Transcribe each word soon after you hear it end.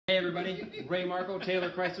everybody. Ray Marco, Taylor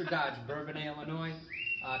Chrysler Dodge, Bourbonnais, Illinois.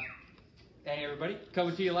 Hey everybody,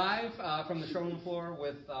 coming to you live from the showroom floor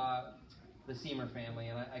with the Seamer family,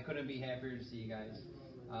 and I couldn't be happier to see you guys.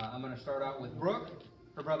 I'm going to start out with Brooke,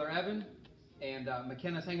 her brother Evan, and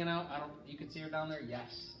McKenna's hanging out. You can see her down there.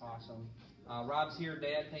 Yes, awesome. Rob's here.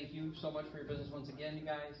 Dad, thank you so much for your business once again, you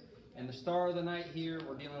guys. And the star of the night here,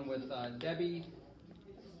 we're dealing with Debbie,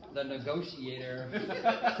 the negotiator.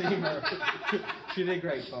 Seamer. She did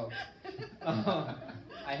great, folks.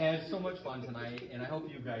 I had so much fun tonight, and I hope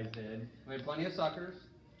you guys did. We had plenty of suckers.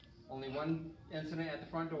 Only one incident at the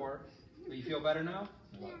front door. Do you feel better now?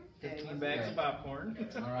 15 bags of popcorn.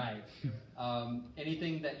 All right.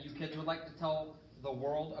 Anything that you kids would like to tell the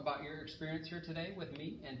world about your experience here today with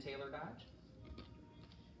me and Taylor Dodge?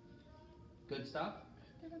 Good stuff?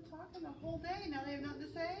 They've been talking the whole day. Now they have nothing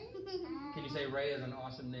to say? Can you say Ray is an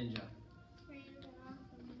awesome ninja?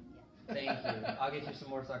 Thank you. I'll get you some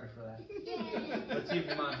more suckers for that. Let's see if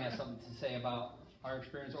your mom has something to say about our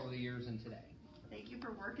experience over the years and today. Thank you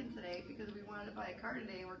for working today because we wanted to buy a car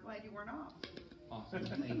today and we're glad you weren't off. Awesome.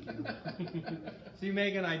 Thank you. See,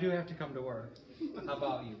 Megan, I do have to come to work. How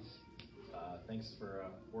about you? Thanks for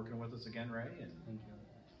working with us again, Ray. And Thank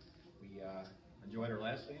you. we enjoyed our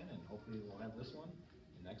last van, and hopefully we'll have this one.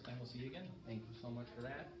 And next time we'll see you again. Thank you so much for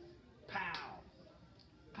that. Pow!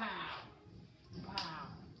 Pow! Pow!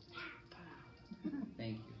 Pow!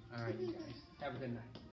 Thank you. All right, you guys. Have a good night.